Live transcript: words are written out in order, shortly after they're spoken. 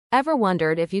Ever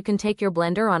wondered if you can take your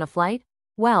blender on a flight?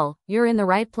 Well, you're in the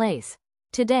right place.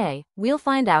 Today, we'll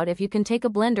find out if you can take a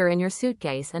blender in your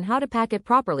suitcase and how to pack it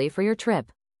properly for your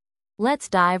trip. Let's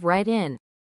dive right in.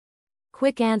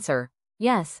 Quick answer: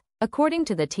 yes, according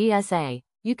to the TSA,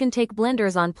 you can take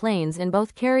blenders on planes in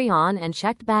both carry-on and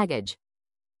checked baggage.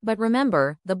 But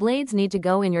remember, the blades need to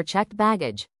go in your checked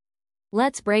baggage.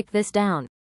 Let's break this down.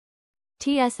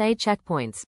 TSA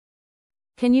Checkpoints.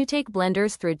 Can you take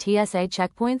blenders through TSA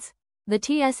checkpoints? The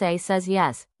TSA says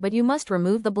yes, but you must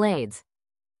remove the blades.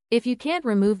 If you can't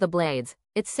remove the blades,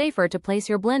 it's safer to place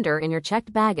your blender in your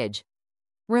checked baggage.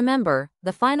 Remember,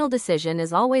 the final decision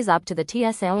is always up to the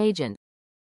TSA agent.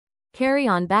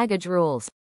 Carry-on baggage rules.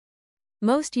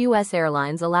 Most U.S.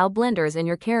 airlines allow blenders in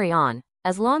your carry-on,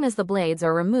 as long as the blades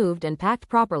are removed and packed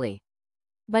properly.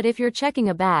 But if you're checking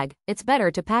a bag, it's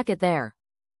better to pack it there.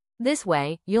 This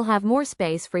way, you'll have more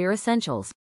space for your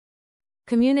essentials.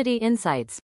 Community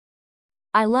insights.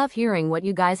 I love hearing what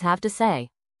you guys have to say.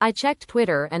 I checked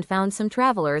Twitter and found some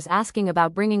travelers asking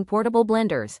about bringing portable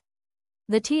blenders.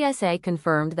 The TSA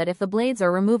confirmed that if the blades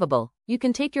are removable, you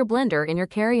can take your blender in your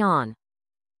carry-on.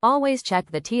 Always check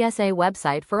the TSA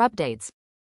website for updates.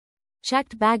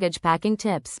 Checked baggage packing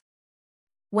tips.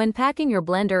 When packing your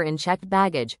blender in checked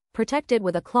baggage, protect it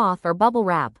with a cloth or bubble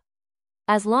wrap.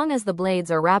 As long as the blades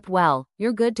are wrapped well,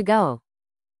 you're good to go.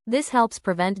 This helps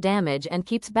prevent damage and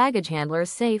keeps baggage handlers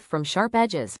safe from sharp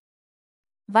edges.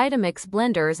 Vitamix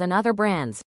blenders and other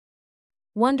brands.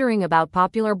 Wondering about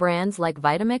popular brands like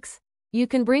Vitamix? You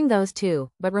can bring those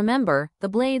too, but remember, the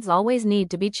blades always need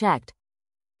to be checked.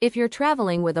 If you're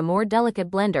traveling with a more delicate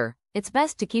blender, it's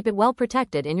best to keep it well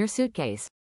protected in your suitcase.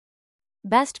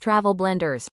 Best travel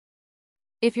blenders.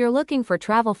 If you're looking for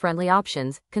travel-friendly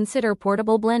options, consider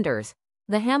portable blenders.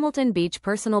 The Hamilton Beach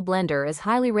Personal Blender is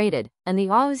highly rated, and the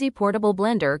Aussie Portable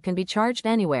Blender can be charged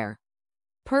anywhere.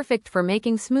 Perfect for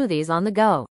making smoothies on the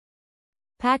go.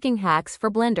 Packing hacks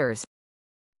for blenders.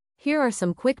 Here are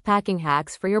some quick packing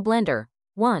hacks for your blender.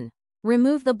 1.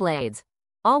 Remove the blades.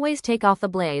 Always take off the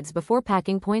blades before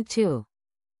packing. Point 2.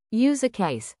 Use a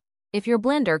case. If your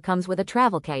blender comes with a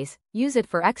travel case, use it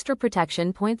for extra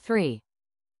protection. Point 3.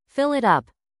 Fill it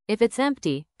up. If it's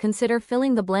empty, consider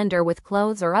filling the blender with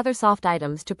clothes or other soft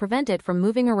items to prevent it from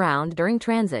moving around during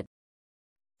transit.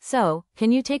 So,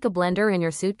 can you take a blender in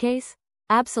your suitcase?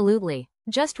 Absolutely.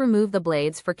 Just remove the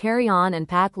blades for carry-on and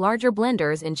pack larger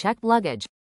blenders in checked luggage.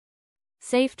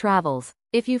 Safe travels.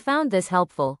 If you found this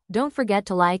helpful, don't forget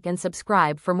to like and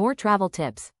subscribe for more travel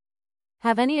tips.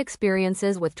 Have any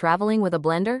experiences with traveling with a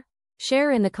blender?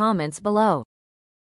 Share in the comments below.